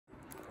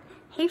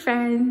Hey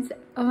friends!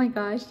 Oh my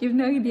gosh, you have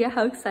no idea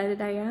how excited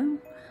I am.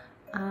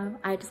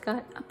 I just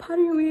got a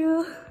pottery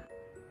wheel.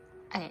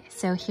 Okay,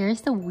 so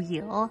here's the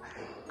wheel.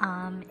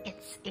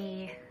 It's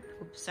a,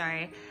 oops,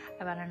 sorry,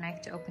 I got a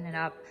knife to open it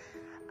up.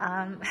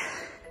 I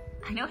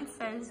know it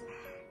says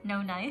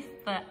no knife,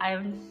 but I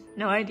have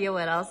no idea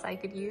what else I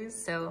could use,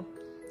 so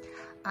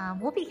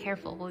we'll be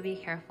careful.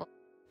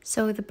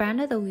 So the brand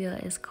of the wheel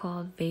is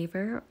called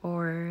Vaver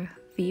or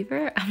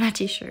Fever. I'm not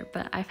too sure,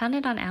 but I found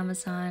it on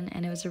Amazon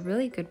and it was a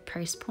really good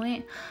price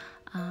point.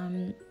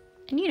 And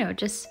you know, I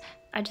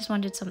just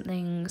wanted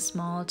something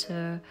small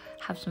to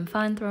have some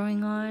fun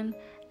throwing on,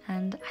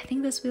 and I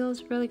think this wheel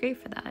is really great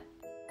for that.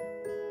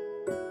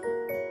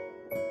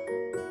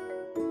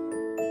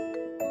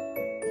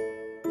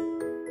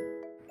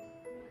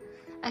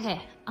 Okay,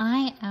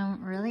 I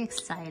am really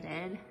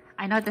excited.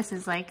 I know this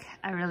is like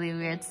a really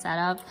weird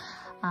setup,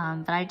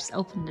 but I just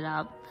opened it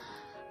up.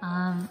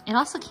 It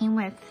also came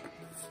with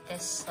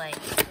this like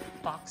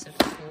box of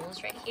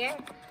tools right here.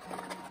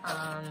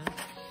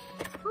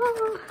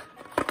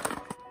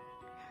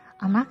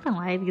 I'm not gonna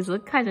lie, these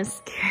look kind of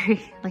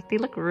scary. Like they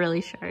look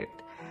really sharp.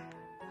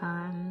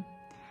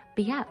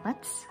 But yeah,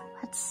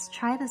 let's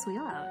try this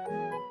wheel out.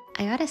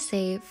 I gotta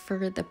say,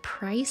 for the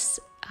price,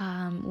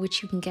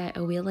 which you can get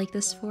a wheel like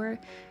this for,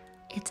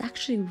 it's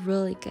actually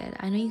really good.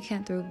 I know you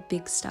can't throw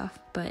big stuff,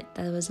 but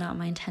that was not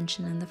my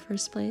intention in the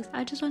first place.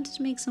 I just wanted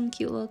to make some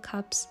cute little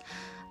cups.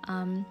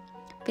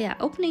 But yeah,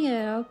 opening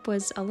it up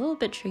was a little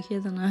bit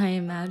trickier than I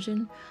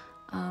imagined.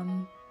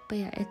 But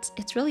yeah,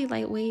 it's really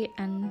lightweight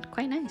and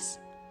quite nice.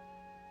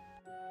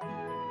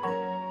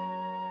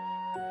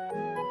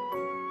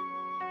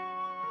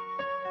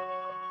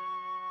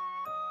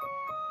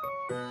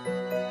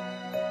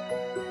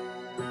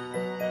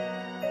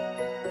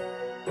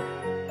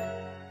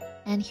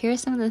 And here are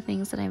some of the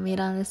things that I made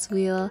on this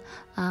wheel.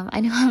 I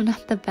know I'm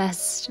not the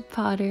best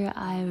potter.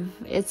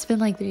 It's been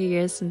like 3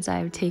 years since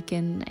I've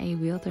taken a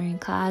wheel throwing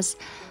class,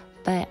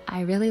 but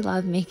I really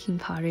love making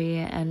pottery,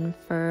 and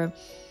for,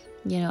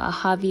 you know, a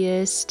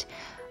hobbyist,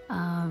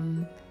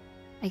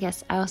 I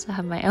guess I also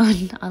have my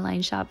own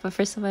online shop, but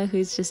for someone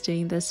who's just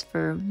doing this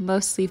for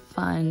mostly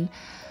fun,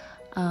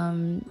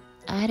 I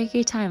had a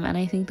great time, and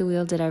I think the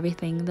wheel did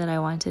everything that I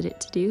wanted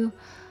it to do.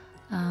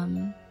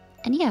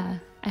 And yeah,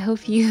 I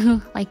hope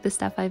you like the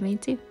stuff I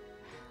made too.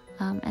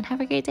 And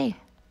have a great day.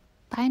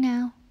 Bye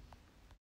now.